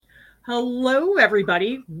Hello,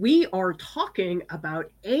 everybody. We are talking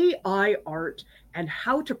about AI art and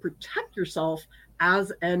how to protect yourself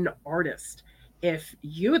as an artist. If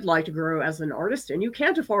you would like to grow as an artist and you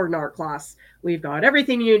can't afford an art class, we've got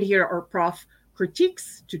everything you need here at Art Prof: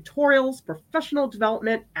 critiques, tutorials, professional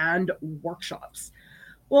development, and workshops.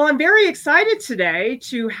 Well, I'm very excited today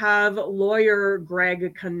to have lawyer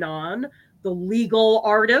Greg Cannon, the legal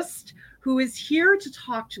artist, who is here to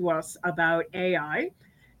talk to us about AI.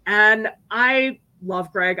 And I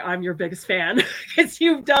love Greg. I'm your biggest fan because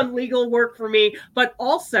you've done legal work for me, but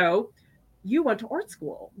also you went to art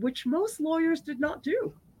school, which most lawyers did not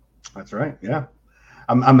do. That's right. Yeah.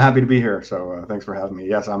 I'm happy to be here. So thanks for having me.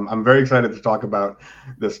 Yes, I'm very excited to talk about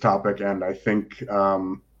this topic. And I think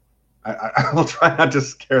I will try not to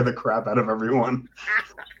scare the crap out of everyone.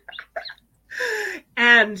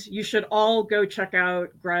 And you should all go check out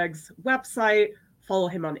Greg's website, follow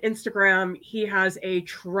him on Instagram. He has a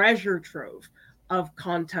treasure trove of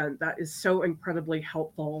content that is so incredibly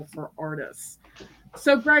helpful for artists.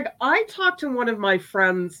 So, Greg, I talked to one of my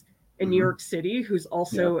friends in New Hmm. York City who's Yeah.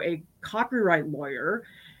 also a copyright lawyer.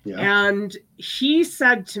 Yeah. And he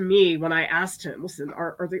said to me when I asked him, listen,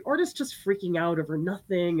 are the artists just freaking out over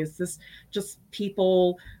nothing? Is this just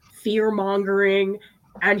people fear mongering?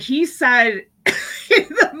 And he said, in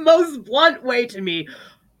the most blunt way to me,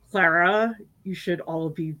 Clara, you should all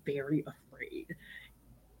be very afraid.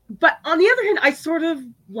 But on the other hand, I sort of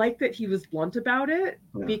like that he was blunt about it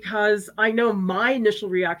Yeah. because I know my initial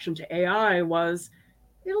reaction to AI was,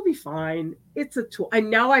 it'll be fine. It's a tool. And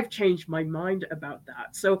now I've changed my mind about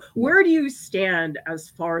that. So, Yeah. where do you stand as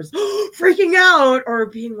far as freaking out or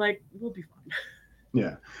being like, we'll be fine?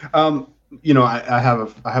 Yeah. Um, I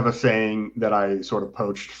have a saying that I sort of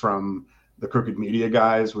poached from the Crooked Media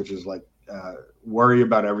guys, which is like worry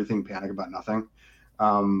about everything, panic about nothing.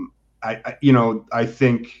 Um, I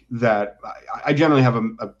think that I generally have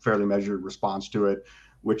a fairly measured response to it,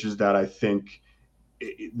 which is that I think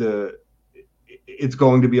the it's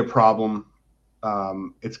going to be a problem.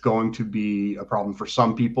 It's going to be a problem for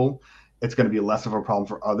some people. It's going to be less of a problem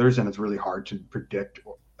for others, and it's really hard to predict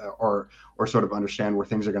or sort of understand where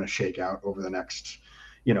things are going to shake out over the next,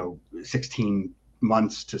 16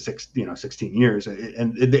 months to 16 years.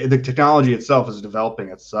 And the technology itself is developing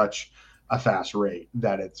at such a fast rate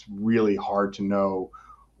that it's really hard to know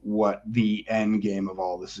what the end game of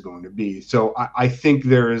all this is going to be. So I think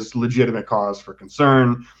there is legitimate cause for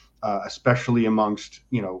concern, especially amongst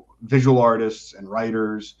visual artists and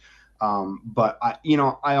writers. But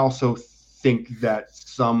I also think that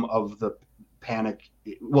some of the panic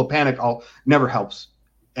all never helps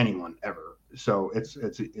anyone ever. So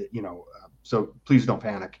so please don't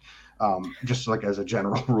panic. Just like as a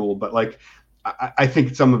general rule, but like I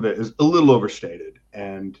think some of it is a little overstated,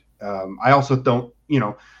 and I also don't,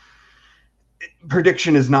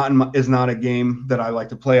 prediction is not a game that I like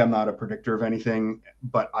to play. I'm not a predictor of anything,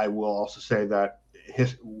 but I will also say that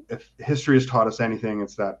if history has taught us anything,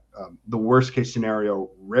 it's that the worst case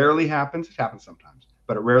scenario rarely happens. It happens sometimes,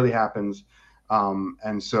 but it rarely happens.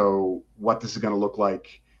 And so, what this is going to look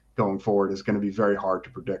like going forward is going to be very hard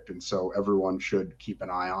to predict. And so, everyone should keep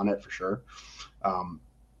an eye on it for sure. Um,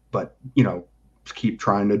 but keep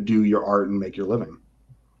trying to do your art and make your living.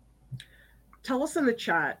 Tell us in the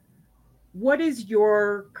chat, what is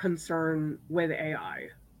your concern with AI?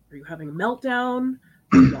 Are you having a meltdown?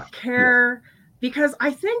 Do you not Yeah, care? Because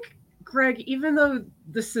I think, Greg, even though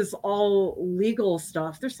this is all legal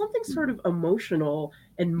stuff, there's something sort of emotional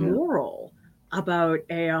and yeah, moral about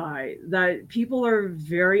AI that people are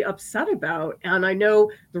very upset about. And I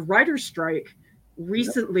know the writer's strike yeah.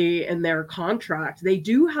 recently in their contract, they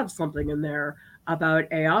do have something in there about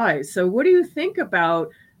AI. So, what do you think about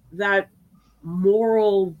that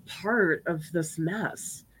moral part of this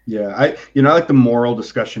mess? Yeah, I like the moral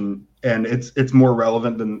discussion, and it's more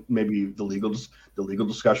relevant than maybe the legal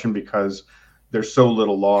discussion because there's so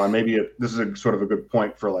little law, and maybe this is a sort of a good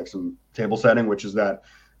point for like some table setting, which is that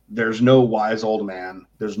there's no wise old man,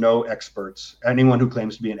 there's no experts. Anyone who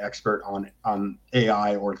claims to be an expert on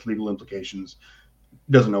AI or its legal implications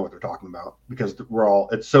doesn't know what they're talking about because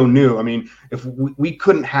it's so new. I mean, if we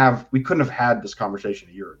couldn't have had this conversation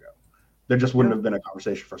a year ago. There just wouldn't Yeah. have been a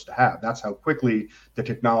conversation for us to have. That's how quickly the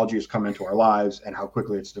technology has come into our lives and how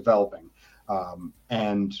quickly it's developing.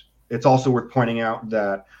 And it's also worth pointing out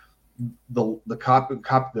that the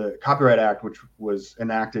Copyright Act, which was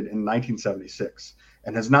enacted in 1976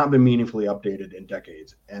 and has not been meaningfully updated in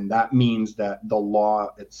decades, and that means that the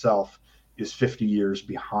law itself is 50 years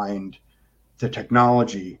behind the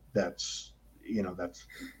technology that's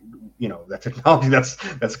that technology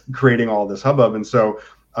that's creating all this hubbub. And so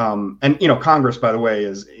And you know, Congress, by the way,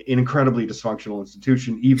 is an incredibly dysfunctional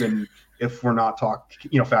institution, even if we're not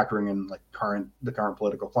factoring in like the current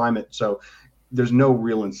political climate. So there's no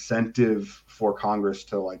real incentive for Congress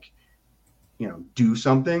to like, you know, do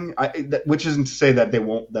something. Which isn't to say that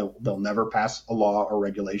they'll never pass a law or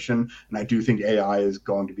regulation. And I do think AI is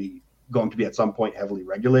going to be at some point heavily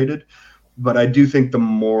regulated. But I do think the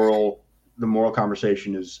moral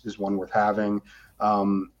conversation is one worth having.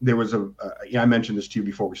 There was I mentioned this to you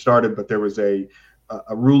before we started, but there was a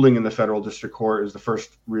ruling in the federal district court. It was the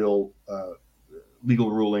first real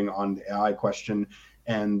legal ruling on the AI question,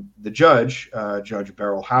 and the judge, Judge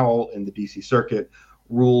Beryl Howell in the D.C. Circuit,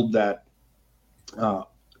 ruled that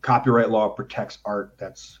copyright law protects art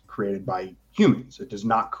that's created by humans. It does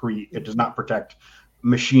not protect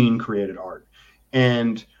machine created art.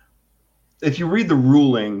 And if you read the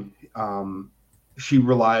ruling, she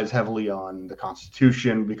relies heavily on the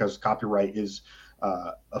Constitution because copyright is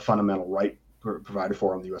a fundamental right provided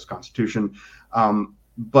for in the U.S. Constitution.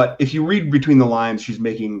 But if you read between the lines, she's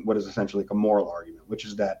making what is essentially like a moral argument, which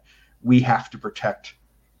is that we have to protect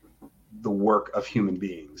the work of human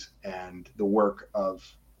beings, and the work of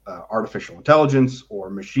artificial intelligence or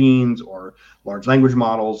machines or large language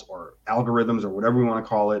models or algorithms or whatever we want to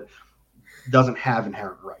call it doesn't have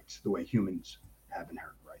inherent rights the way humans have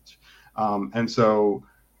inherent rights. And so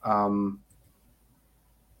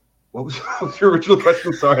what was your original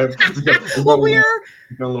question? Sorry. Well, we're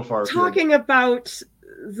a little far talking about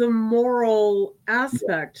the moral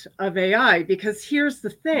aspect of AI, because here's the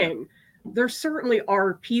thing. There certainly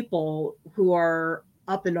are people who are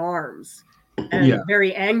up in arms and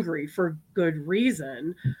very angry for good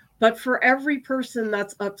reason. But for every person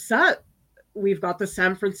that's upset, we've got the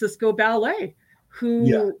San Francisco Ballet,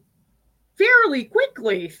 who fairly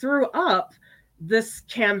quickly threw up this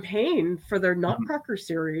campaign for their Nutcracker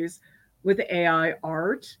series with AI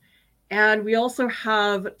art. And we also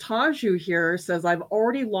have Taju here says, I've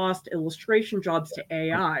already lost illustration jobs to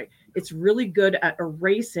AI. It's really good at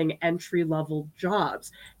erasing entry-level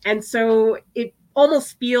jobs. And so it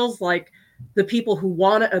almost feels like the people who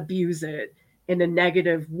want to abuse it in a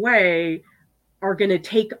negative way are going to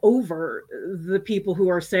take over the people who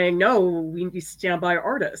are saying, no, we need to stand by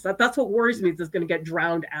artists. That's what worries me, is going to get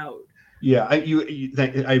drowned out. Yeah,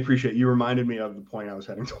 I appreciate it. You reminded me of the point I was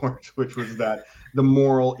heading towards, which was that the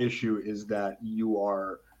moral issue is that you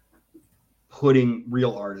are putting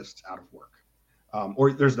real artists out of work.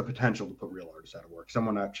 Or there's the potential to put real artists out of work.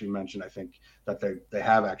 Someone actually mentioned, I think, that they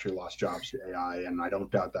have actually lost jobs to AI, and I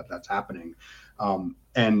don't doubt that that's happening.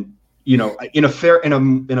 And you know, in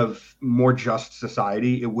a more just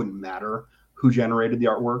society, it wouldn't matter who generated the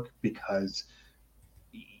artwork, because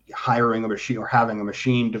hiring a machine or having a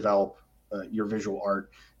machine develop your visual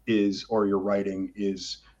art or your writing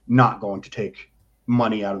is not going to take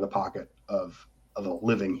money out of the pocket of a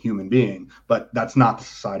living human being. But that's not the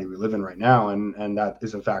society we live in right now, and that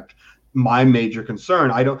is in fact my major concern.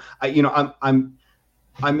 I'm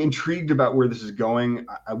intrigued about where this is going.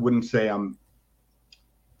 I wouldn't say I'm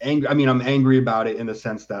angry. I mean, I'm angry about it in the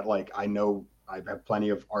sense that, like, I know I have plenty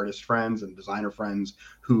of artist friends and designer friends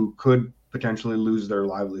who could potentially lose their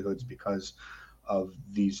livelihoods because of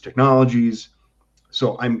these technologies.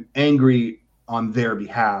 So I'm angry on their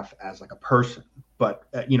behalf as like a person. But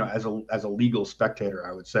as a legal spectator,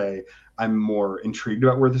 I would say I'm more intrigued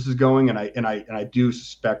about where this is going, and I do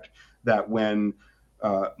suspect that when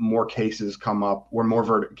more cases come up, or more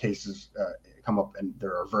verdict cases come up, and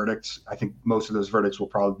there are verdicts, I think most of those verdicts will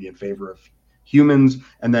probably be in favor of humans.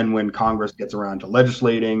 And then when Congress gets around to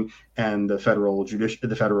legislating and the federal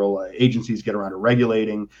agencies get around to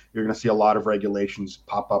regulating, you're going to see a lot of regulations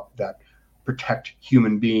pop up that protect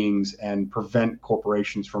human beings and prevent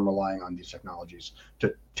corporations from relying on these technologies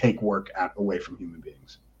to take work away from human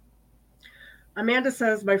beings. Amanda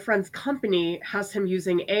says, my friend's company has him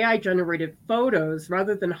using AI-generated photos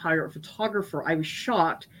rather than hire a photographer. I was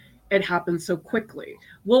shocked it happened so quickly.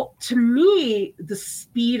 Well, to me, the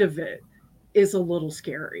speed of it is a little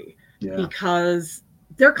scary, because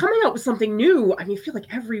they're coming out with something new. I mean, I feel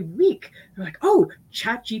like every week they're like, oh,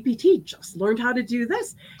 ChatGPT just learned how to do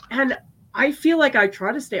this. And I feel like I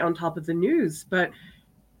try to stay on top of the news, but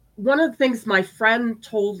one of the things my friend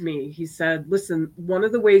told me, he said, listen, one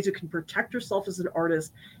of the ways you can protect yourself as an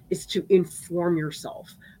artist is to inform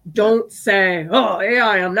yourself. Don't say, oh,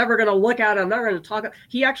 AI, I'm never going to look at it, I'm never going to talk.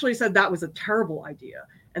 He actually said that was a terrible idea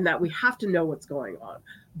and that we have to know what's going on.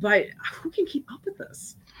 But who can keep up with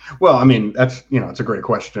this? Well, I mean, that's, it's a great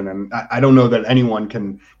question. And I don't know that anyone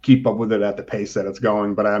can keep up with it at the pace that it's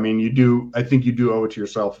going. But I mean, I think you do owe it to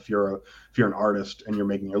yourself if you're an artist and you're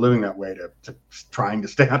making your living that way to trying to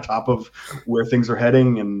stay on top of where things are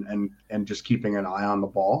heading and just keeping an eye on the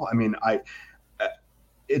ball. I mean,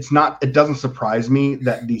 it doesn't surprise me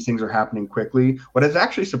that these things are happening quickly. What has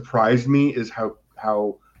actually surprised me is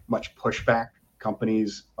how much pushback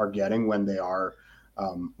companies are getting when they are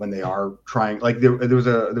trying. Like there was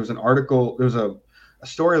an article, there was a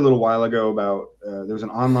story a little while ago about there was an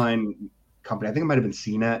online company, I think it might have been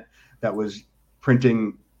CNET, that was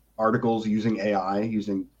printing articles using AI,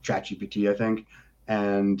 using ChatGPT, I think,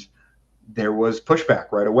 and there was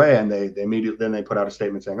pushback right away, and they immediately then they put out a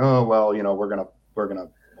statement saying, oh well, we're gonna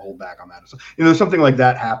hold back on that. So, something like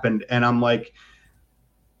that happened, and I'm like,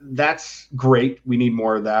 that's great. We need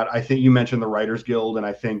more of that. I think you mentioned the Writers Guild, and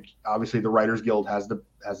I think obviously the Writers Guild has the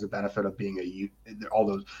benefit of being all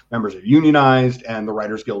those members are unionized, and the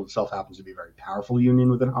Writers Guild itself happens to be a very powerful union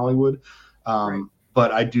within Hollywood. Right.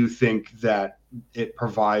 But I do think that it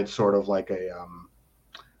provides sort of like a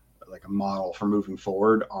model for moving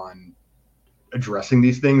forward on addressing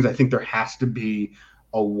these things. I think there has to be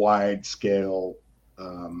a wide scale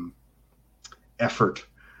effort.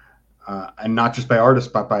 And not just by artists,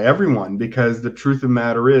 but by everyone, because the truth of the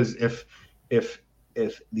matter is, if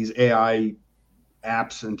these AI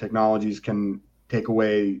apps and technologies can take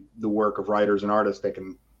away the work of writers and artists, they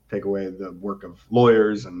can take away the work of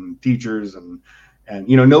lawyers and teachers, and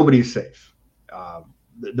nobody's safe.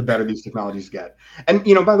 The better these technologies get, and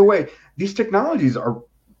by the way, these technologies are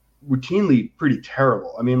routinely pretty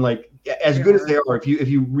terrible. I mean, like, as good as they are, if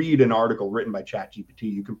you read an article written by ChatGPT,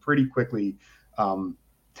 you can pretty quickly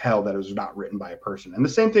tell that it was not written by a person. And the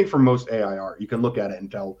same thing for most AI art. You can look at it and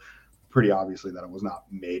tell pretty obviously that it was not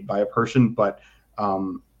made by a person, but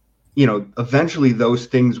eventually those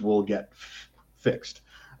things will get fixed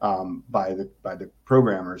by the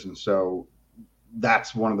programmers. And so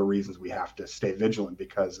that's one of the reasons we have to stay vigilant,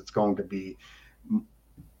 because it's going to be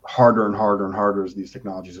harder and harder and harder as these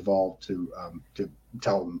technologies evolve to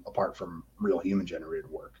tell them apart from real human generated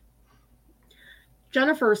work.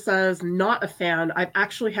 Jennifer says, not a fan. I've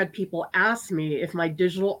actually had people ask me if my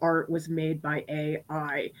digital art was made by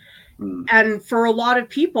AI. And for a lot of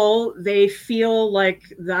people, they feel like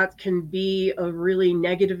that can be a really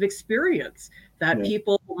negative experience, that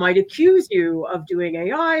people might accuse you of doing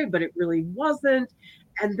AI, but it really wasn't.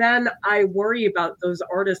 And then I worry about those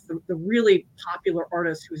artists, the really popular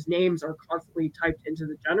artists whose names are constantly typed into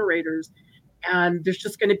the generators. And there's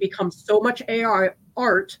just going to become so much AI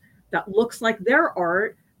art that looks like their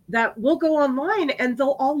art that will go online and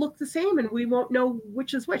they'll all look the same and we won't know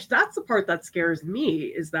which is which. That's the part that scares me,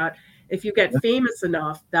 is that if you get famous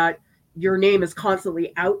enough that your name is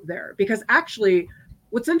constantly out there. Because actually,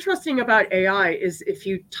 what's interesting about AI is if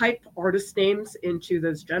you type artist names into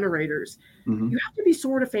those generators, you have to be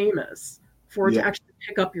sort of famous for it to actually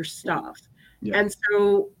pick up your stuff. And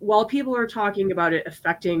so while people are talking about it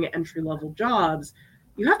affecting entry-level jobs,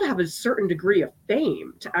 you have to have a certain degree of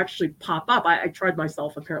fame to actually pop up. I tried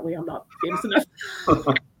myself. Apparently, I'm not famous enough.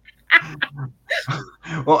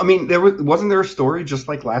 Well, I mean, wasn't there a story just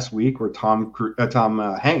like last week where Tom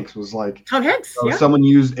Hanks was like, Tom Hanks, someone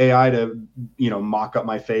used AI to, mock up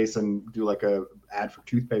my face and do like a ad for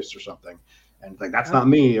toothpaste or something. And like, that's not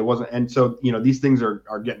me. It wasn't. And so, these things are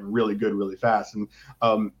getting really good really fast. And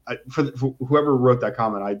for whoever wrote that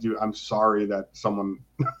comment, I'm sorry that someone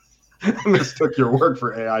mistook your work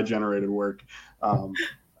for AI generated work. That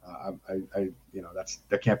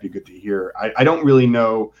can't be good to hear. I don't really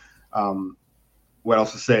know what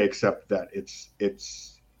else to say, except that it's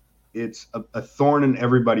a thorn in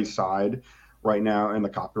everybody's side right now in the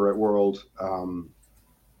copyright world.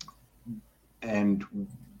 And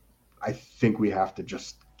I think we have to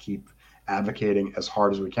just keep advocating as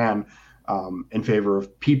hard as we can in favor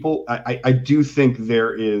of people. I do think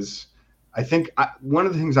there is. I think one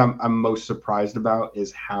of the things I'm most surprised about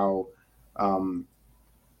is how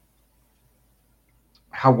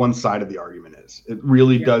one-sided the argument is. It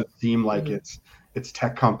really does seem like it's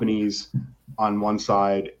tech companies on one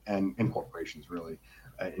side and corporations really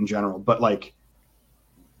in general, but like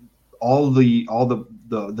all of the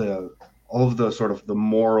sort of the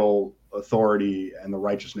moral authority and the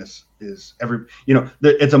righteousness is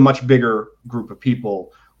it's a much bigger group of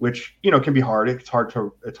people, which can be hard. It's hard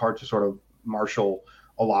to sort of marshal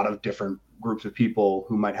a lot of different groups of people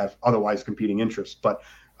who might have otherwise competing interests. But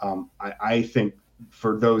I think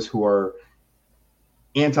for those who are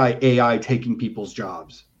anti-AI taking people's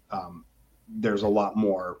jobs, there's a lot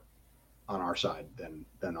more on our side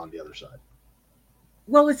than on the other side.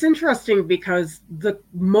 Well, it's interesting because the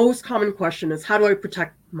most common question is, how do I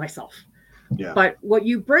protect myself? Yeah. But what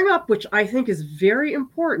you bring up, which I think is very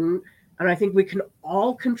important, and I think we can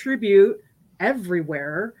all contribute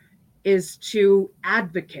everywhere, is to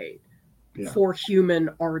advocate Yeah. for human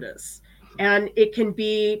artists. And it can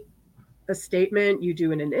be a statement you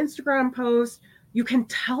do in an Instagram post. You can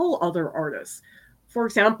tell other artists. For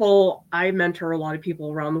example, I mentor a lot of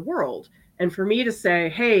people around the world. And for me to say,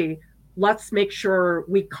 hey, let's make sure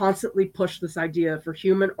we constantly push this idea for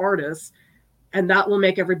human artists, and that will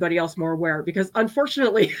make everybody else more aware, because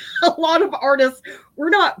unfortunately a lot of artists, we're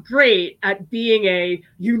not great at being a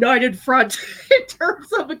united front in terms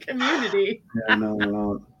of a community. Yeah,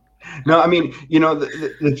 no. I mean,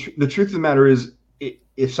 the truth of the matter is,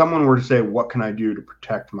 if someone were to say, "What can I do to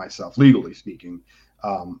protect myself, legally speaking,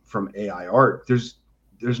 from AI art?"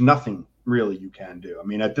 There's nothing really you can do. I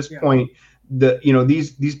mean, at this Yeah, point,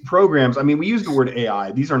 these programs. I mean, we use the word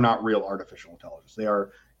AI. These are not real artificial intelligence. They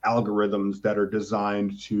are algorithms that are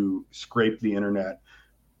designed to scrape the internet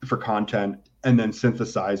for content and then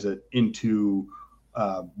synthesize it into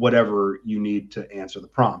whatever you need to answer the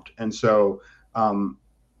prompt. And so,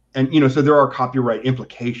 so there are copyright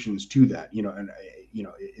implications to that.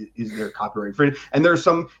 Is there copyright infringement? And there are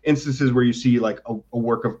some instances where you see like a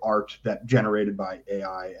work of art that generated by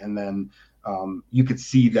AI, and then you could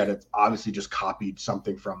see that it's obviously just copied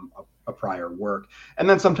something from a prior work. And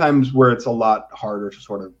then sometimes where it's a lot harder to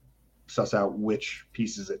sort of suss out which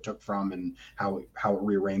pieces it took from and how it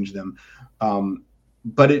rearranged them.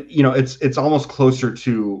 But it's almost closer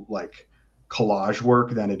to like collage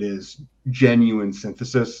work than it is genuine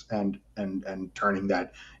synthesis and turning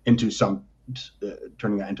that into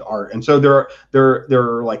art. And so there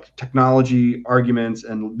are like technology arguments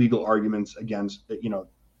and legal arguments against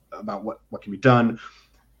about what can be done.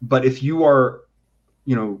 But if you are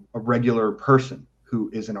a regular person who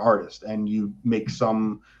is an artist and you make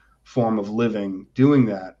some form of living doing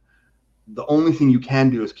that, the only thing you can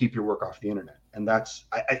do is keep your work off the internet. And that's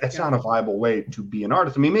yeah, not a viable way to be an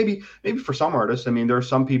artist. I mean, maybe for some artists. I mean, there are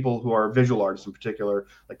some people who are visual artists in particular,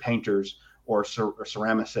 like painters or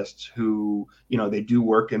ceramicists, who they do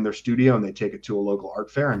work in their studio and they take it to a local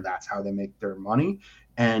art fair, and that's how they make their money.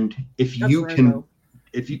 And if that's you rare can, though.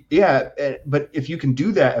 but if you can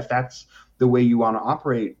do that, if that's the way you want to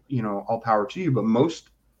operate, all power to you. But most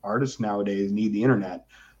artists nowadays need the internet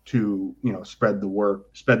to spread the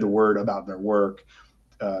word about their work,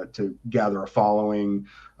 to gather a following,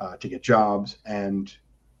 to get jobs, and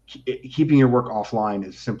keeping your work offline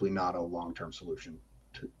is simply not a long-term solution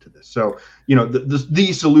to this. So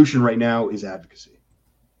the solution right now is advocacy.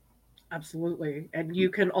 Absolutely. And you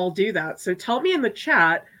can all do that. So tell me in the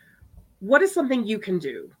chat, what is something you can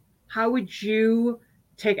do? How would you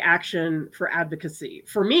take action for advocacy?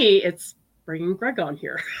 For me, it's bringing Greg on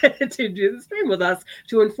here to do the stream with us,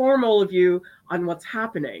 to inform all of you on what's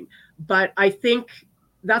happening. But I think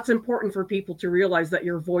that's important for people to realize that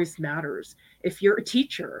your voice matters. If you're a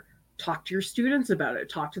teacher, talk to your students about it,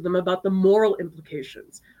 talk to them about the moral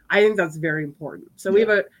implications. I think that's very important. So we Yeah.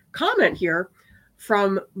 have a comment here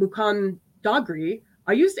from Mukan Dagri.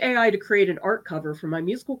 I used AI to create an art cover for my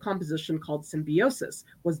musical composition called Symbiosis.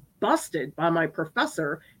 Was busted by my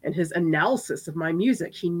professor and his analysis of my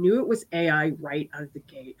music. He knew it was AI right out of the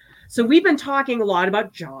gate. So we've been talking a lot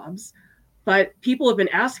about jobs, but people have been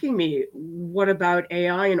asking me, what about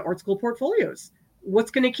AI and art school portfolios?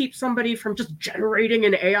 What's going to keep somebody from just generating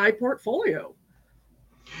an AI portfolio?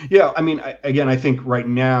 Yeah, I mean, I think right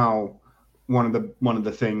now one of the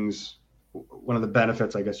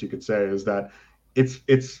benefits, I guess you could say, is that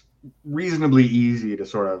it's reasonably easy to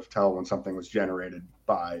sort of tell when something was generated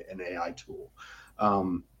by an AI tool.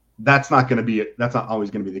 Um, that's not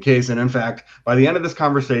always going to be the case, and in fact, by the end of this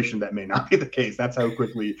conversation, that may not be the case. That's how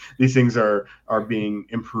quickly these things are being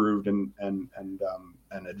improved and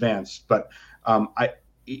advanced. But I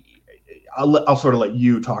I'll sort of let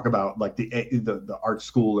you talk about like the art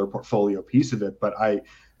school or portfolio piece of it. But I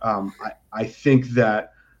think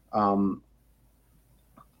that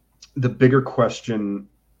the bigger question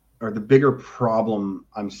or the bigger problem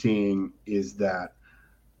I'm seeing is that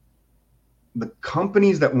the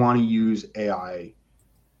companies that want to use AI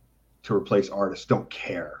to replace artists don't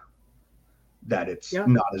care that it's Yeah,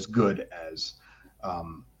 not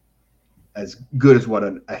um, as good as what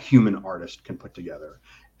a human artist can put together.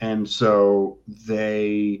 And so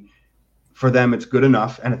for them, it's good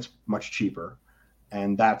enough and it's much cheaper.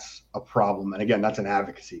 And that's a problem. And again, that's an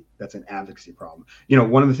advocacy problem.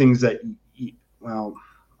 One of the things that, well,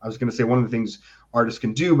 I was going to say one of the things artists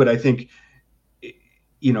can do, but I think,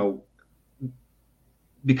 you know,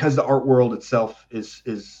 because the art world itself is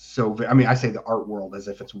so, I mean, I say the art world as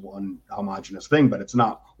if it's one homogenous thing, but it's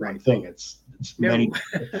not one thing. It's many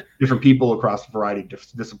different people across a variety of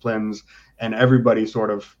disciplines, and everybody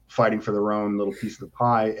sort of fighting for their own little piece of the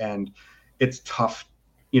pie. And it's tough.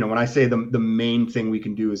 When I say the main thing we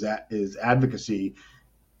can do is advocacy,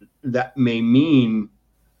 that may mean,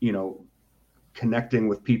 connecting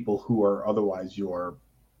with people who are otherwise your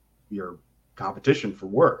competition for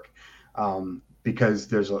work. Because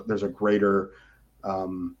there's a greater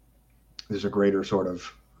sort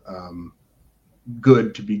of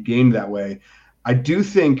good to be gained that way. I do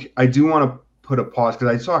want to put a pause,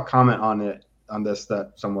 because I saw a comment on this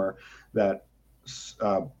that somewhere that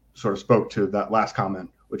sort of spoke to that last comment,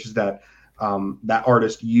 which is that that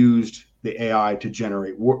artist used the AI to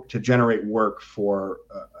generate work for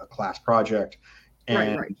a class project,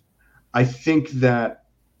 and right. I think that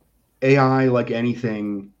AI, like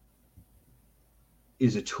anything,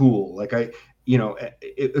 is a tool. Like it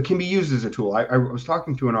can be used as a tool. I was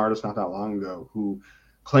talking to an artist not that long ago who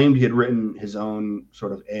claimed he had written his own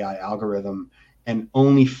sort of AI algorithm and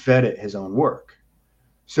only fed it his own work.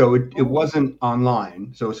 So it wasn't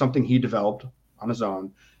online. So it was something he developed on his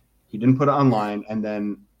own. He didn't put it online, and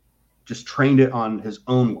then just trained it on his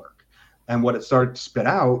own work. And what it started to spit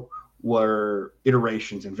out were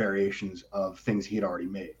iterations and variations of things he had already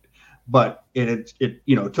made. But it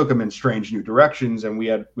took him in strange new directions, and we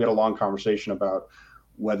had a long conversation about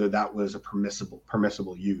whether that was a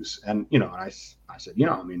permissible use. And I said,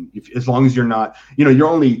 I mean, as long as you're not, you're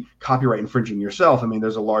only copyright infringing yourself. I mean,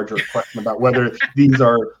 there's a larger question about whether these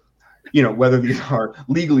are,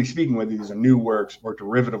 legally speaking, whether these are new works or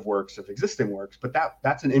derivative works of existing works. But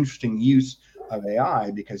that's an interesting use of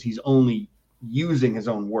AI, because he's only using his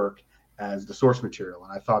own work as the source material.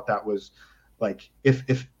 And I thought that was, like,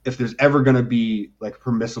 if there's ever going to be like a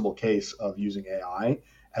permissible case of using AI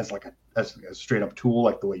as a straight up tool,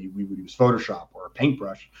 like the way we would use Photoshop or a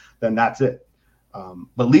paintbrush, then that's it.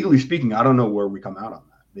 But legally speaking, I don't know where we come out on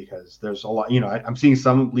that, because there's a lot. I'm seeing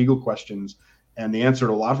some legal questions, and the answer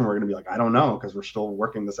to a lot of them are going to be like, I don't know, because we're still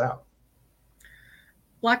working this out.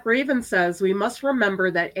 Black Raven says, we must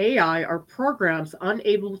remember that AI are programs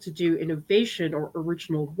unable to do innovation or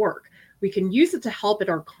original work. We can use it to help in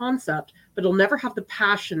our concept, but it'll never have the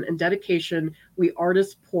passion and dedication we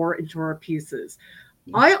artists pour into our pieces.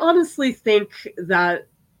 I honestly think that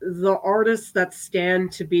the artists that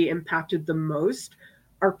stand to be impacted the most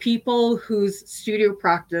are people whose studio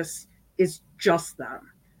practice is just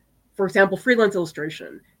them. For example, freelance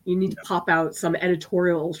illustration. You need to pop out some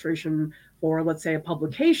editorial illustration for, let's say, a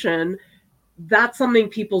publication. That's something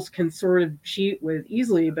people can sort of cheat with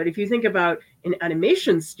easily. But if you think about an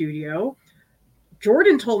animation studio,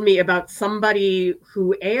 Jordan told me about somebody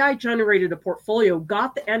who AI generated a portfolio,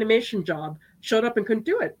 got the animation job, showed up and couldn't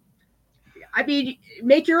do it. I mean,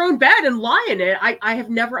 make your own bed and lie in it. I have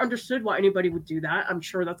never understood why anybody would do that. I'm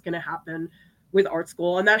sure that's going to happen with art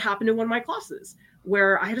school. And that happened in one of my classes,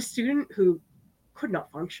 where I had a student who could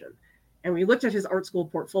not function. And we looked at his art school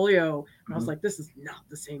portfolio, and I was like, this is not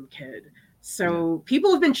the same kid. So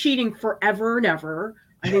people have been cheating forever and ever.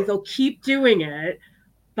 I think they'll keep doing it.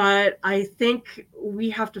 But I think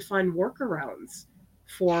we have to find workarounds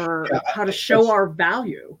for how to show our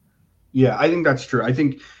value. Yeah, I think that's true. I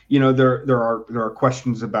think, there are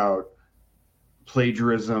questions about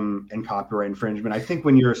plagiarism and copyright infringement. I think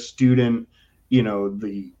when you're a student,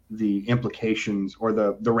 the implications or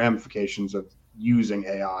the ramifications of using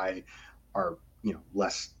AI are,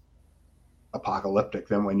 less apocalyptic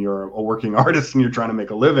than when you're a working artist and you're trying to make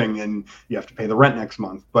a living and you have to pay the rent next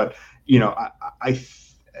month. But,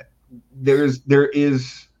 there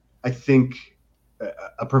is, I think,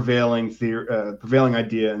 a prevailing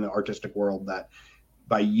idea in the artistic world that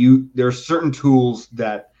there are certain tools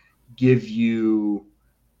that give you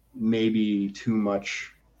maybe too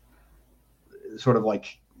much, sort of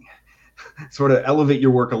elevate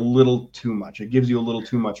your work a little too much. It gives you a little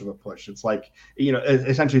too much of a push. It's like,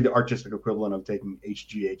 essentially the artistic equivalent of taking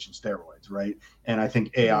HGH and steroids, right? And I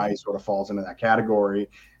think AI sort of falls into that category.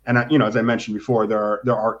 And as I mentioned before,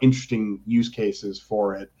 there are interesting use cases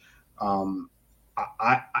for it.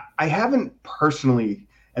 I haven't personally,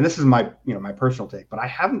 and this is my personal take, but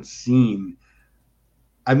I've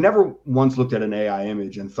never once looked at an AI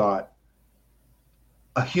image and thought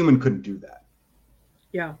a human couldn't do that.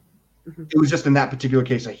 Yeah. Mm-hmm. It was just in that particular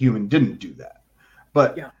case, a human didn't do that.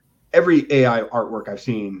 But every AI artwork I've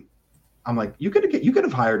seen, I'm like, you could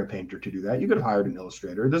have hired a painter to do that. You could have hired an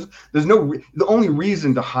illustrator. The only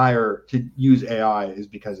reason to use AI is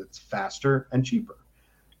because it's faster and cheaper.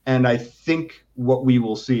 And I think what we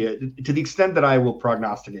will see, to the extent that I will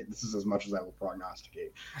prognosticate, this is as much as I will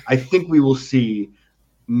prognosticate, I think we will see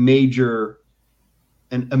a major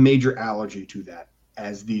allergy to that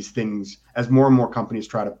as these things, as more and more companies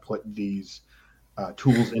try to put these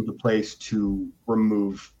tools into place to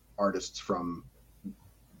remove artists from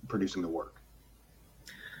producing the work.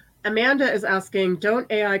 Amanda is asking, don't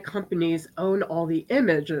AI companies own all the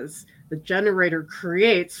images the generator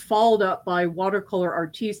creates? Followed up by watercolor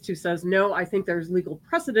artiste who says, no, I think there's legal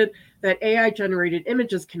precedent that AI generated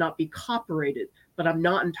images cannot be copyrighted, but I'm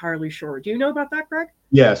not entirely sure. Do you know about that, Greg?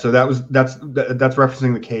 Yeah, so that's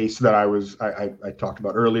referencing the case that I talked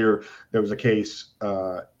about earlier. There was a case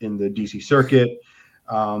in the DC Circuit.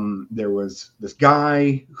 There was this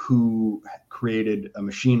guy who created a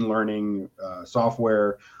machine learning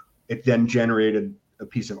software. It then generated a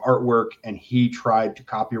piece of artwork, and he tried to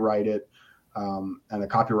copyright it. And the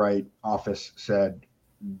Copyright Office said,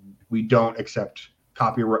 we don't accept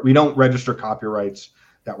copyright. We don't register copyrights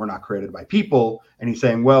that were not created by people. And he's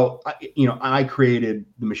saying, well, I created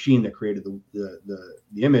the machine that created the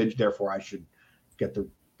image, therefore I should get to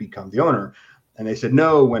become the owner. And they said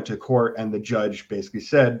no, went to court, and the judge basically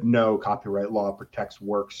said, no, copyright law protects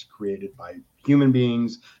works created by human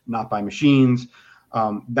beings, not by machines.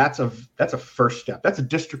 That's a first step. That's a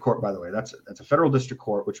district court, by the way. That's a federal district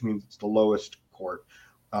court, which means it's the lowest court.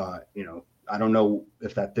 I don't know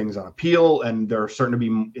if that thing's on appeal, and there are certain to be,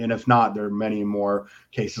 and if not, there are many more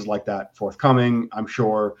cases like that forthcoming, I'm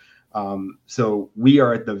sure. So we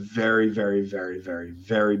are at the very, very, very, very,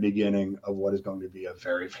 very beginning of what is going to be a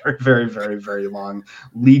very, very, very, very, very long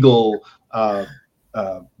legal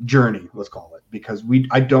journey, let's call it, because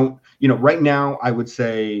right now I would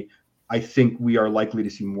say I think we are likely to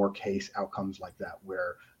see more case outcomes like that,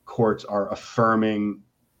 where courts are affirming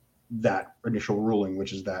that initial ruling,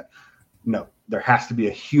 which is that no, there has to be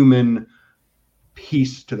a human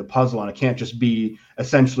piece to the puzzle, and it can't just be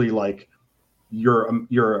essentially like you're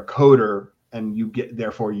a coder and you get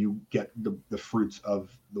the fruits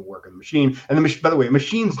of the work of the machine. And by the way,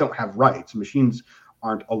 machines don't have rights. Machines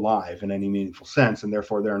aren't alive in any meaningful sense, and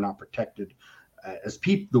therefore they're not protected as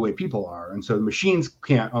the way people are. And so the machines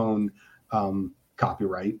can't own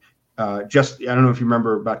copyright. I don't know if you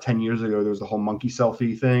remember, about 10 years ago, there was the whole monkey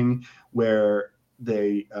selfie thing where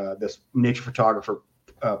this nature photographer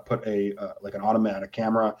put an automatic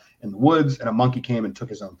camera in the woods, and a monkey came and took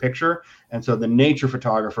his own picture. And so the nature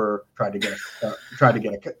photographer tried to get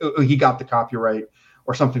he got the copyright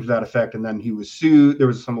or something to that effect, and then he was sued. There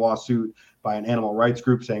was some lawsuit by an animal rights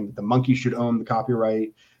group saying that the monkey should own the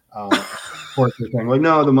copyright. Of course, they're saying like,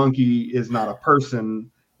 no, the monkey is not a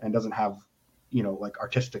person and doesn't have like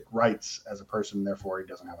artistic rights as a person, therefore he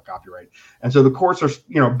doesn't have a copyright. And so the courts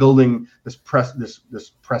are building this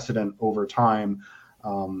precedent over time.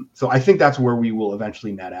 So I think that's where we will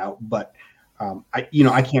eventually net out. But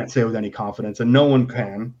I can't say with any confidence, and no one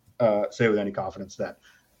can say with any confidence, that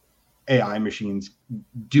AI machines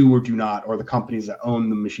do or do not, or the companies that own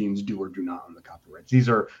the machines do or do not own the copyrights. These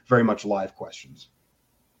are very much live questions.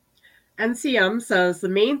 NCM says, the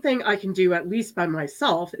main thing I can do, at least by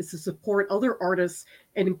myself, is to support other artists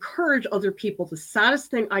and encourage other people. The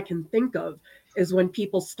saddest thing I can think of is when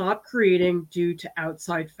people stop creating due to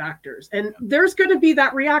outside factors. And there's going to be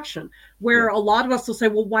that reaction where a lot of us will say,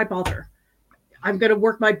 well, why bother? I'm going to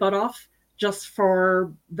work my butt off just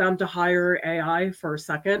for them to hire AI for a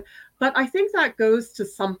second. But I think that goes to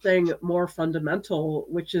something more fundamental,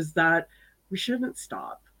 which is that we shouldn't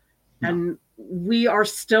stop. No. And we are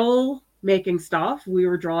still making stuff. We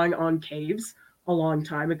were drawing on caves a long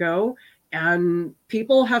time ago, and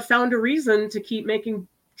people have found a reason to keep making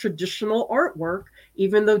traditional artwork,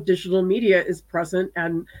 even though digital media is present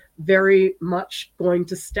and very much going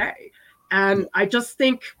to stay. And I just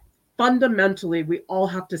think fundamentally, we all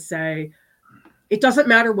have to say, it doesn't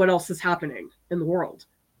matter what else is happening in the world.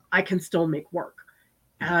 I can still make work.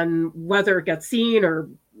 And whether it gets seen or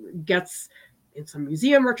gets in some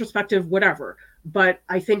museum retrospective, whatever. But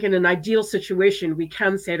I think in an ideal situation, we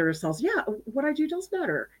can say to ourselves, yeah, what I do does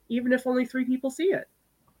matter, even if only 3 people see it.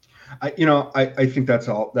 I think that's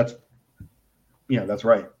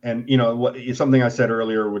right. And, something I said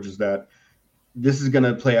earlier, which is that this is going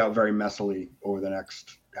to play out very messily over the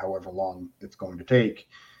next however long it's going to take.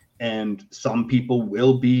 And some people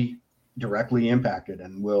will be directly impacted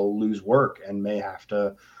and will lose work and may have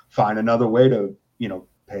to find another way to,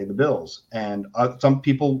 pay the bills. And some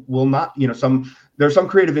people will not, there's some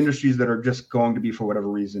creative industries that are just going to be, for whatever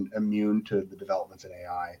reason, immune to the developments in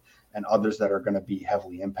AI, and others that are going to be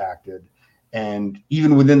heavily impacted. And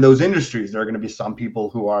even within those industries, there are going to be some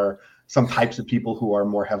types of people who are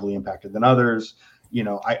more heavily impacted than others.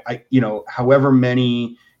 however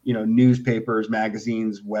many, newspapers,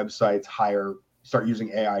 magazines, websites start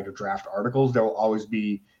using AI to draft articles, there will always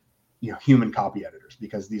be, human copy editors,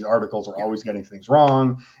 because these articles are always getting things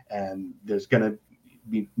wrong, and there's going to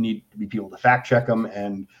need to be people to fact check them.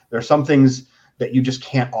 And there's some things that you just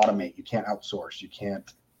can't automate. You can't outsource. You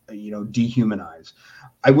can't, dehumanize.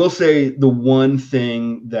 I will say the one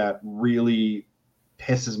thing that really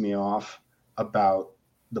pisses me off about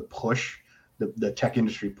the tech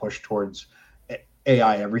industry push towards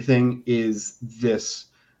AI everything is this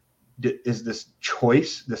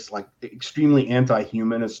choice, this like extremely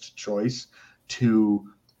anti-humanist choice to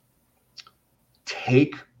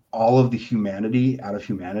take all of the humanity out of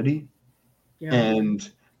humanity,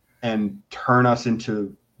 and turn us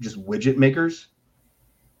into just widget makers.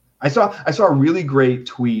 I saw a really great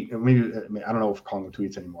tweet. Maybe, I don't know if we're calling them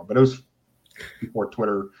tweets anymore, but it was before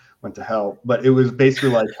Twitter went to hell. But it was basically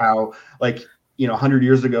like how, 100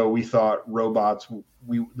 years ago, we thought the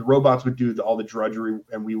robots would do all the drudgery,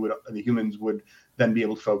 and the humans would then be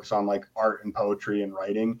able to focus on like art and poetry and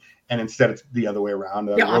writing. And instead, it's the other way around.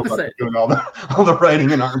 The robots are doing all the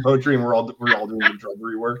writing and art and poetry, and we're all doing the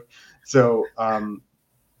drudgery work. So,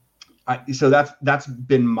 that's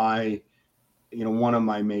been my, one of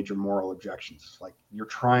my major moral objections. Like, you're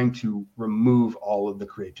trying to remove all of the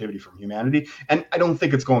creativity from humanity, and I don't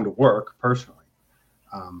think it's going to work personally.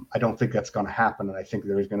 I don't think that's going to happen, and I think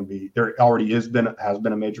there already has been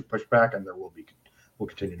a major pushback, and there will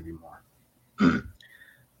continue to be more.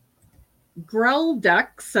 Grell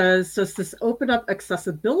Deck says, does this open up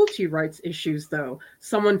accessibility rights issues, though?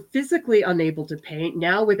 Someone physically unable to paint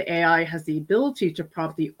now with AI has the ability to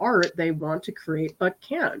prompt the art they want to create but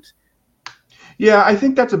can't. Yeah, I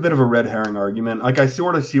think that's a bit of a red herring argument. Like, I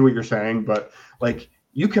sort of see what you're saying, but like,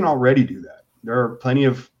 you can already do that. There are plenty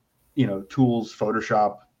of, tools,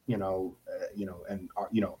 Photoshop, and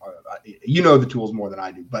the tools more than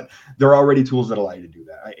I do, but there are already tools that allow you to do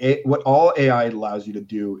that. What all AI allows you to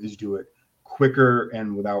do is do it quicker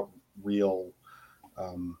and without real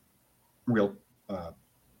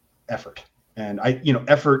effort. And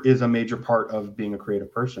effort is a major part of being a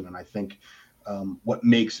creative person. And I think what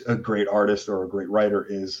makes a great artist or a great writer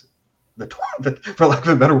is for lack of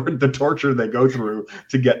a better word, the torture they go through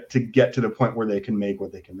to get to the point where they can make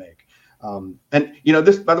what they can make. And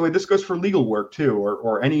this, by the way, this goes for legal work too,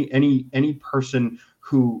 or any person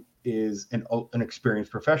who is an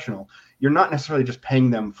experienced professional. You're not necessarily just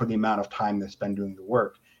paying them for the amount of time they spend doing the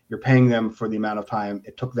work. You're paying them for the amount of time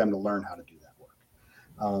it took them to learn how to do that work.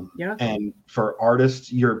 And for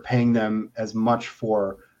artists, you're paying them as much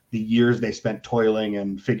for the years they spent toiling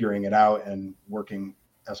and figuring it out and working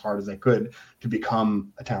as hard as they could to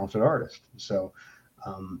become a talented artist. So,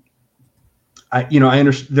 I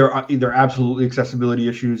understand there are absolutely accessibility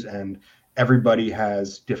issues, and everybody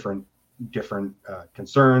has different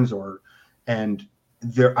concerns, I'm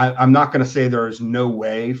not going to say there is no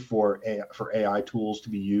way for AI tools to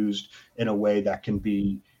be used in a way that can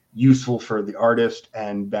be useful for the artist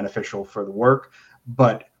and beneficial for the work,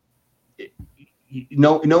 but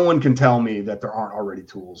no one can tell me that there aren't already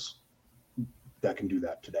tools that can do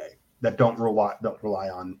that today, that don't rely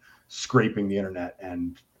on scraping the internet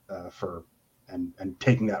and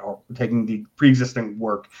taking the pre-existing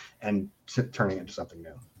work and turning it into something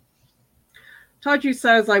new. Taji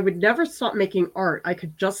says, I would never stop making art. I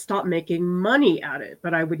could just stop making money at it,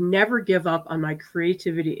 but I would never give up on my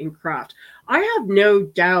creativity and craft. I have no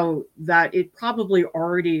doubt that it probably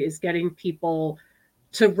already is getting people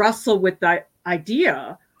to wrestle with that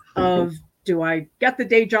idea of, do I get the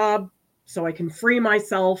day job so I can free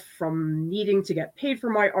myself from needing to get paid for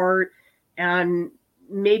my art? And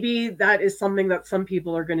maybe that is something that some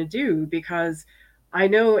people are going to do, because I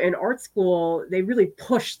know in art school, they really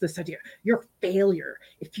push this idea, you're a failure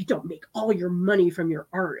if you don't make all your money from your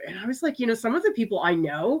art. And I was like, some of the people I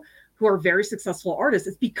know who are very successful artists,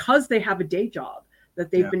 it's because they have a day job that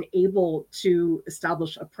they've been able to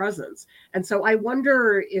establish a presence. And so I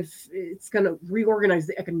wonder if it's going to reorganize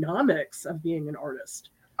the economics of being an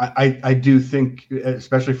artist. I do think,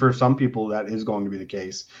 especially for some people, that is going to be the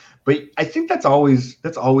case. But I think that's always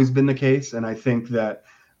been the case. And I think that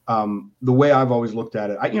the way I've always looked at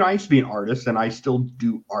it, I used to be an artist, and I still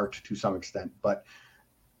do art to some extent. But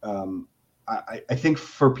I think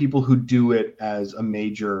for people who do it as a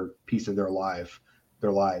major piece of their lives,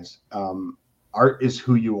 art is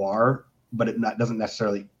who you are, but it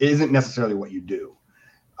isn't necessarily what you do.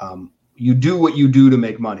 You do what you do to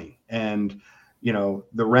make money, and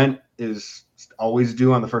the rent is always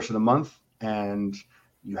due on the first of the month, and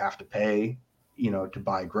you have to pay, to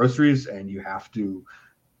buy groceries, and you have to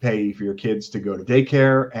pay for your kids to go to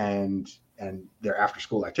daycare and their after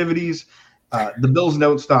school activities. The bills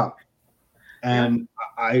don't stop. And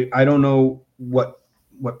I don't know what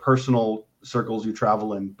personal circles you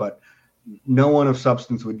travel in, but no one of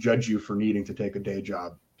substance would judge you for needing to take a day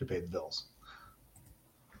job to pay the bills.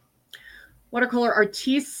 Watercolor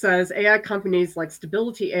Artiste says AI companies like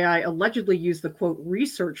Stability AI allegedly use the quote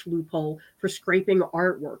research loophole for scraping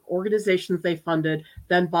artwork. Organizations they funded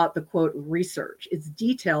then bought the quote research. It's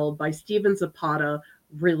detailed by Steven Zapata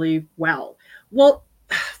really well. Well,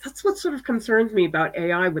 that's what sort of concerns me about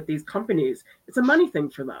AI with these companies. It's a money thing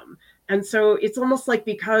for them. And so it's almost like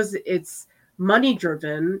because it's money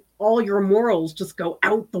driven, all your morals just go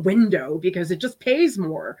out the window because it just pays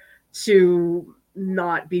more to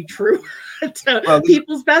not be true to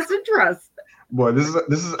people's best interests. Boy, this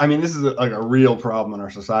is I mean, this is like a real problem in our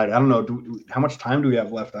society. I don't know how much time do we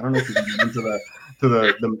have left. I don't know if we can get into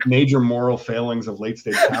the major moral failings of late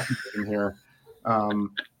stage capitalism here.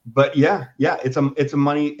 But yeah, it's a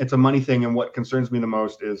money thing, and what concerns me the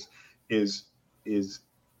most is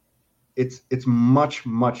it's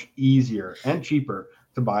much easier and cheaper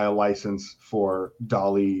to buy a license for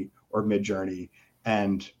DALL-E or Midjourney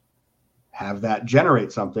and have that generate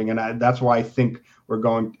something. And that's why I think we're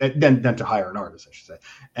going then to hire an artist, I should say.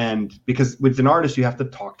 And because with an artist, you have to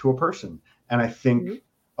talk to a person. And I think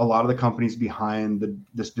a lot of the companies behind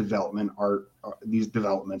this development these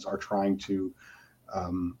developments are trying to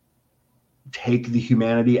take the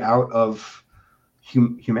humanity out of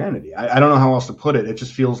humanity. I don't know how else to put it. It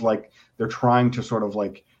just feels like they're trying to sort of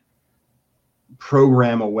like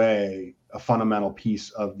program away a fundamental piece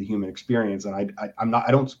of the human experience, and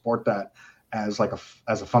I don't support that as like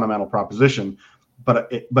as a fundamental proposition, but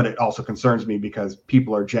it also concerns me because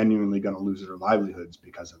people are genuinely going to lose their livelihoods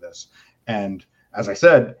because of this. And as I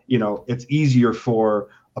said, it's easier for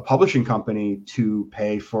a publishing company to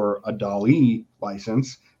pay for a DALL-E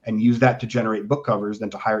license and use that to generate book covers than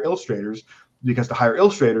to hire illustrators, because to hire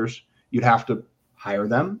illustrators, you'd have to hire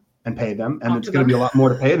them and pay them, and it's going to be a lot more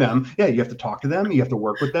to pay them. Yeah, you have to talk to them, you have to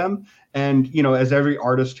work with them. And as every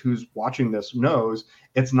artist who's watching this knows,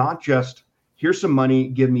 it's not just here's some money,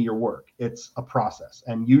 give me your work. It's a process,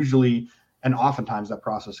 and usually and oftentimes that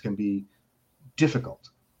process can be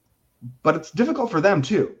difficult. But it's difficult for them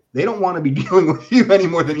too. They don't want to be dealing with you any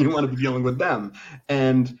more than you want to be dealing with them.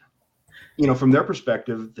 And from their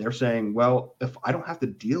perspective, they're saying, well, if I don't have to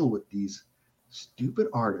deal with these stupid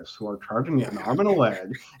artists who are charging me an arm and a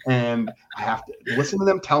leg, and I have to listen to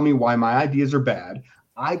them tell me why my ideas are bad,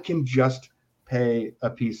 I can just pay a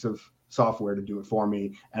piece of software to do it for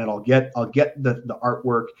me, and I'll get the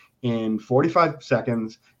artwork in 45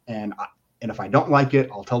 seconds, and if I don't like it,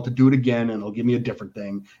 I'll tell it to do it again, and it'll give me a different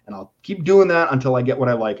thing, and I'll keep doing that until I get what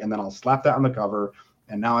I like, and then I'll slap that on the cover,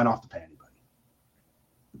 and now I don't have to pay anybody.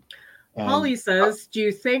 Holly says, do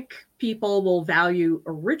you think people will value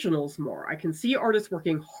originals more? I can see artists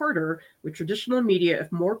working harder with traditional media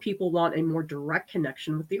if more people want a more direct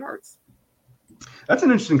connection with the arts. That's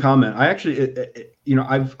an interesting comment. I actually,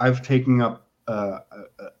 I've taken up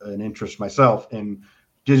an interest myself in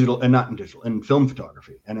in film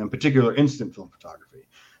photography, and in particular instant film photography,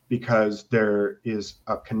 because there is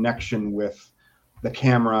a connection with the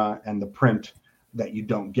camera and the print that you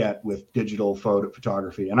don't get with digital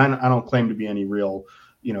photography. And I don't claim to be any real,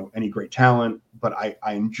 any great talent, but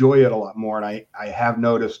I enjoy it a lot more. And I have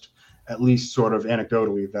noticed, at least sort of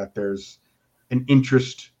anecdotally, that there's an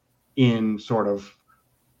interest in sort of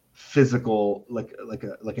physical,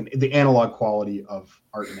 the analog quality of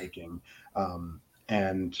art making.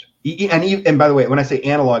 And by the way, when I say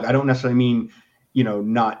analog, I don't necessarily mean,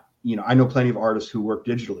 I know plenty of artists who work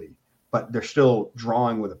digitally, but they're still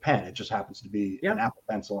drawing with a pen. It just happens to be an Apple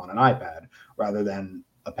Pencil on an iPad rather than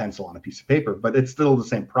a pencil on a piece of paper, but it's still the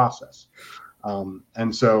same process.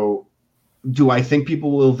 And so do I think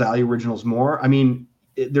people will value originals more? I mean,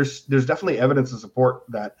 there's definitely evidence to support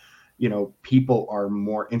that, people are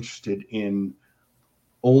more interested in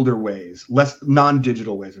older ways, less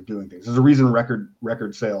non-digital ways of doing things. There's a reason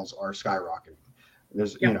record sales are skyrocketing.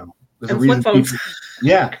 There's a reason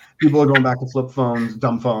people are going back to flip phones,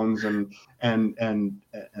 dumb phones, and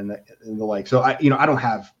the like. So I don't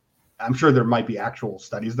have. I'm sure there might be actual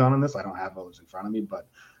studies done on this. I don't have those in front of me, but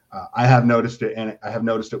I have noticed it, and I have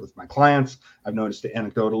noticed it with my clients. I've noticed it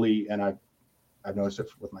anecdotally, and I've noticed it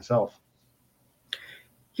with myself.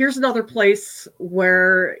 Here's another place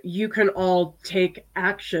where you can all take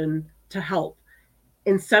action to help.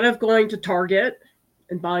 Instead of going to Target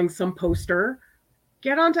and buying some poster,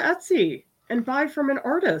 get onto Etsy and buy from an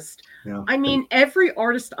artist. Yeah. I mean, every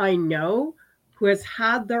artist I know who has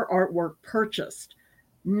had their artwork purchased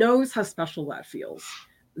knows how special that feels.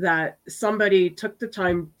 that somebody took the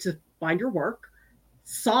time to find your work,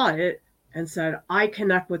 saw it, and said, I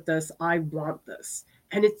connect with this, I want this.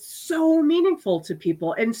 And it's so meaningful to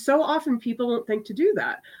people. And so often people don't think to do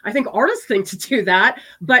that. I think artists think to do that,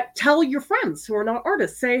 but tell your friends who are not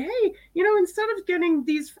artists, say, hey, instead of getting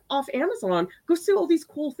these off Amazon, go see all these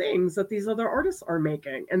cool things that these other artists are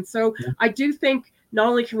making. And so I do think not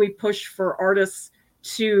only can we push for artists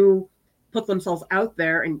to put themselves out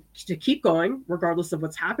there and to keep going, regardless of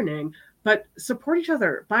what's happening, but support each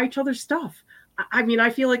other, buy each other's stuff. I mean, I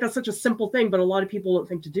feel like that's such a simple thing, but a lot of people don't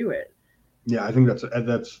think to do it. Yeah, I think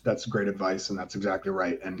that's great advice, and that's exactly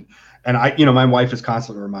right. And I, my wife is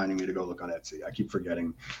constantly reminding me to go look on Etsy. I keep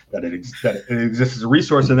forgetting that it exists as a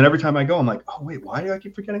resource, and then every time I go, I'm like, oh wait, why do I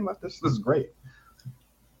keep forgetting about this? This is great.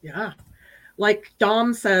 Yeah, like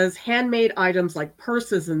Dom says, handmade items like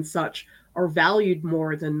purses and such are valued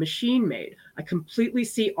more than machine made. I completely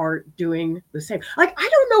see art doing the same. Like, I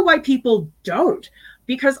don't know why people don't,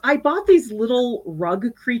 because I bought these little rug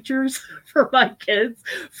creatures for my kids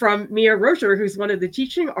from Mia Rocher, who's one of the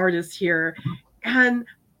teaching artists here. And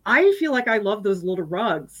I feel like I love those little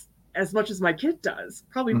rugs as much as my kid does,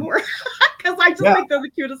 probably more, because I just think they're the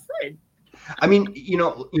cutest thing. I mean,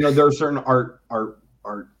 there are certain art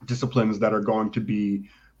disciplines that are going to be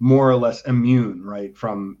more or less immune, right,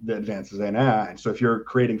 from the advances in AI. And so if you're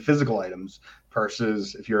creating physical items,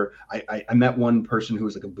 purses, I met one person who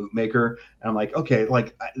was like a boot maker, and I'm like, okay,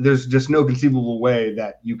 like there's just no conceivable way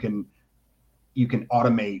that you can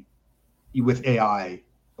automate with AI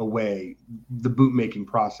away the boot making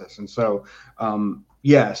process. And so, so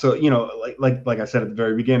like I said at the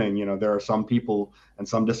very beginning, there are some people and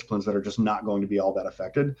some disciplines that are just not going to be all that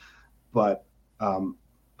affected, but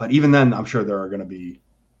even then, I'm sure there are going to be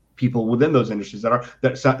people within those industries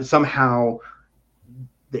that somehow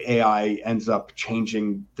the AI ends up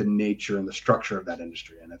changing the nature and the structure of that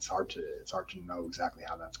industry, and it's hard to know exactly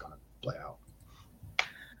how that's going to play out.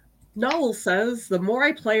 Noel says, the more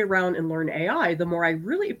I play around and learn AI, the more I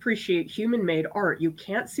really appreciate human-made art. You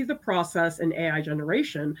can't see the process in AI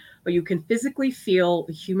generation, but you can physically feel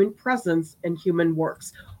the human presence in human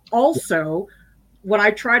works. Also, when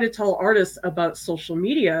I try to tell artists about social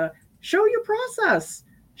media, show your process.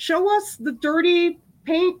 Show us the dirty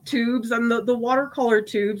paint tubes and the watercolor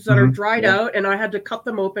tubes that are dried out, and I had to cut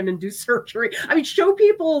them open and do surgery. I mean, show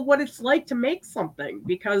people what it's like to make something,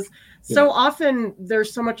 because so often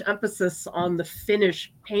there's so much emphasis on the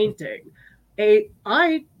finished painting.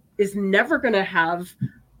 AI is never going to have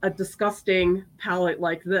a disgusting palette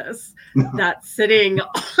like this that's sitting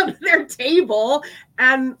on their table.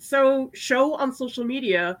 And so show on social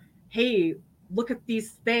media, hey, look at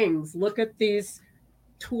these things, look at these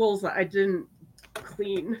tools that I didn't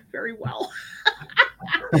clean very well.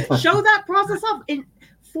 Show that process off,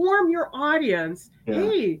 inform your audience.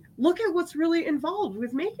 Hey, look at what's really involved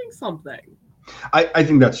with making something. I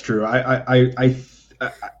think that's true.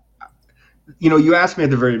 You asked me at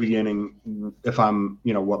the very beginning if I'm,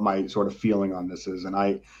 what my sort of feeling on this is, and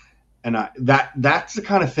that's the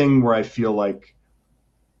kind of thing where I feel like,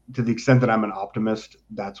 to the extent that I'm an optimist,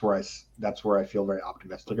 that's where I feel very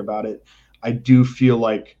optimistic about it. I do feel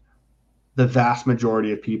like the vast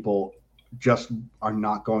majority of people just are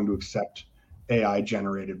not going to accept AI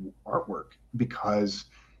generated artwork because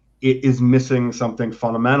it is missing something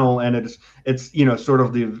fundamental, and it's sort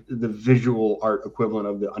of the visual art equivalent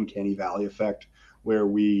of the uncanny valley effect, where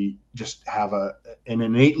we just have an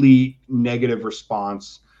innately negative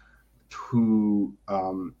response to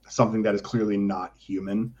something that is clearly not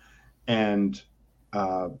human, and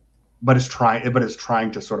but it's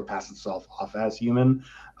trying to sort of pass itself off as human.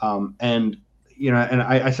 And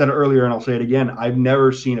I said it earlier, and I'll say it again, I've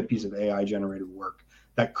never seen a piece of AI generated work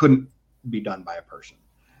that couldn't be done by a person.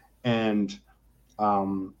 And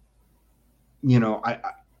I'm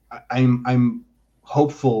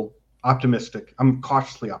hopeful, optimistic. I'm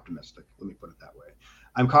cautiously optimistic. Let me put it that way.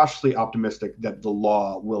 I'm cautiously optimistic that the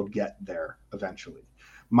law will get there eventually.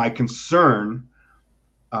 My concern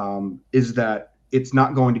is that it's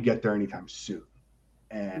not going to get there anytime soon.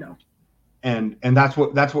 And no. And that's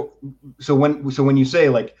what so when you say,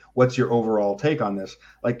 like, what's your overall take on this,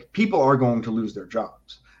 like, people are going to lose their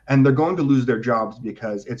jobs, and they're going to lose their jobs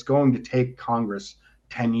because it's going to take Congress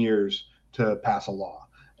 10 years to pass a law,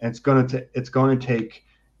 and it's going to take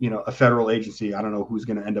a federal agency. I don't know who's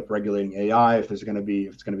going to end up regulating AI, if it's going to be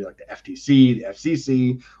like the FTC, the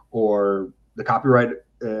FCC, or the Copyright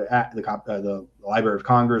Act, the Library of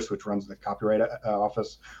Congress, which runs the Copyright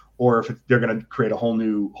Office, or if they're going to create a whole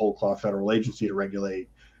new whole cloth federal agency to regulate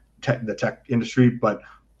the tech industry. But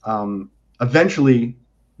eventually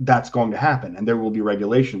that's going to happen and there will be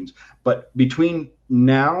regulations. But between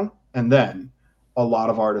now and then, a lot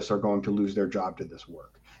of artists are going to lose their job to this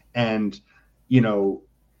work. And, you know,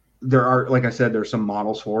 there are, like I said, there's some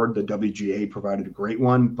models for it. The WGA provided a great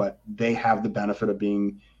one, but they have the benefit of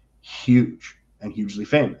being huge and hugely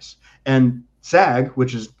famous. And SAG,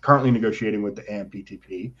 which is currently negotiating with the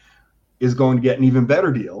AMPTP, is going to get an even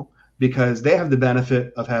better deal because they have the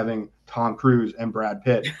benefit of having Tom Cruise and Brad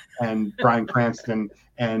Pitt and Bryan Cranston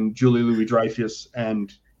and Julie Louis-Dreyfus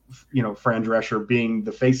and, you know, Fran Drescher being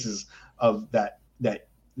the faces of that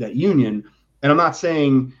union. And I'm not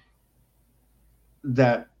saying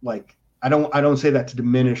that, like, I don't say that to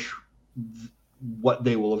diminish what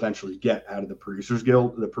they will eventually get out of the Producers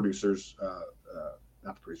Guild, not the Producers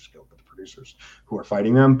Guild, but the producers who are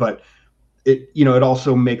fighting them. But it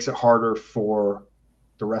also makes it harder for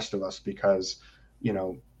the rest of us because, you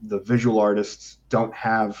know, the visual artists don't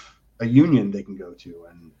have a union they can go to,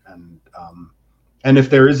 and if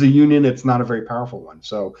there is a union, it's not a very powerful one.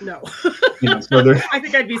 So no, you know, so I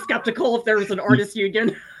think I'd be skeptical if there was an artist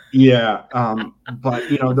union. Yeah, but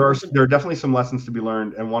you know, there are definitely some lessons to be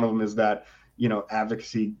learned, and one of them is that, you know,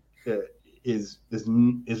 advocacy is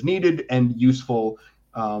needed and useful,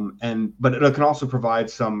 but it can also provide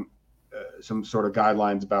some sort of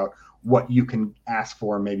guidelines about what you can ask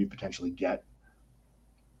for and maybe potentially get.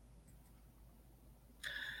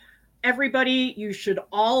 Everybody, you should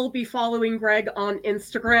all be following Greg on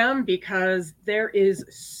Instagram because there is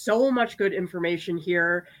so much good information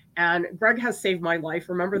here. And Greg has saved my life.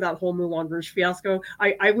 Remember that whole Moulin Rouge fiasco?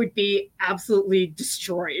 I would be absolutely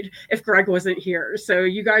destroyed if Greg wasn't here. So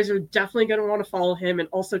you guys are definitely going to want to follow him and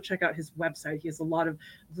also check out his website. He has a lot of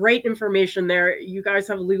great information there. You guys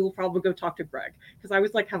have a legal problem, go talk to Greg. Because I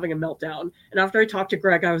was like having a meltdown. And after I talked to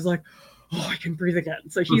Greg, I was like, oh, I can breathe again.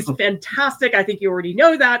 So he's fantastic. I think you already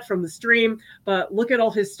know that from the stream, but look at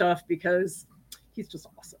all his stuff because he's just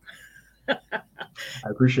awesome. I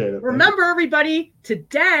appreciate it. Remember, everybody,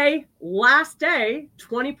 today, last day,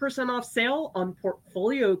 20% off sale on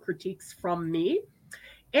portfolio critiques from me.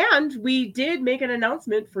 And we did make an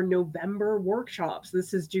announcement for November workshops.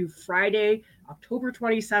 This is due Friday, October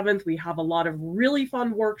 27th. We have a lot of really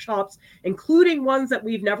fun workshops, including ones that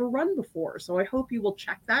we've never run before. So I hope you will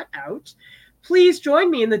check that out. Please join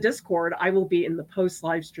me in the Discord. I will be in the post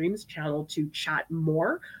live streams channel to chat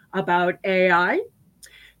more about AI.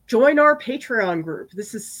 Join our Patreon group.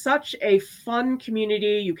 This is such a fun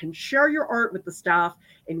community. You can share your art with the staff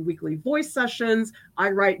in weekly voice sessions. I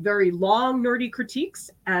write very long, nerdy critiques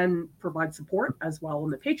and provide support as well in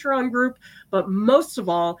the Patreon group. But most of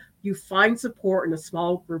all, you find support in a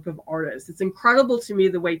small group of artists. It's incredible to me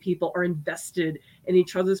the way people are invested in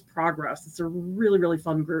each other's progress. It's a really, really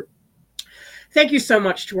fun group. Thank you so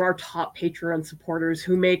much to our top Patreon supporters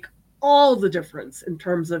who make all the difference in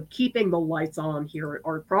terms of keeping the lights on here at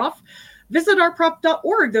ArtProf. Visit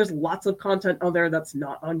artprof.org. There's lots of content on there that's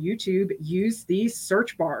not on YouTube. Use the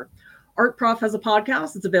search bar. ArtProf has a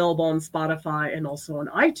podcast. It's available on Spotify and also on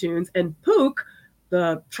iTunes. And Pook,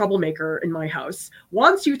 the troublemaker in my house,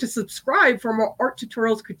 wants you to subscribe for more art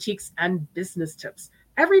tutorials, critiques, and business tips.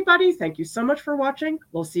 Everybody, thank you so much for watching.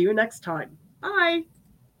 We'll see you next time. Bye.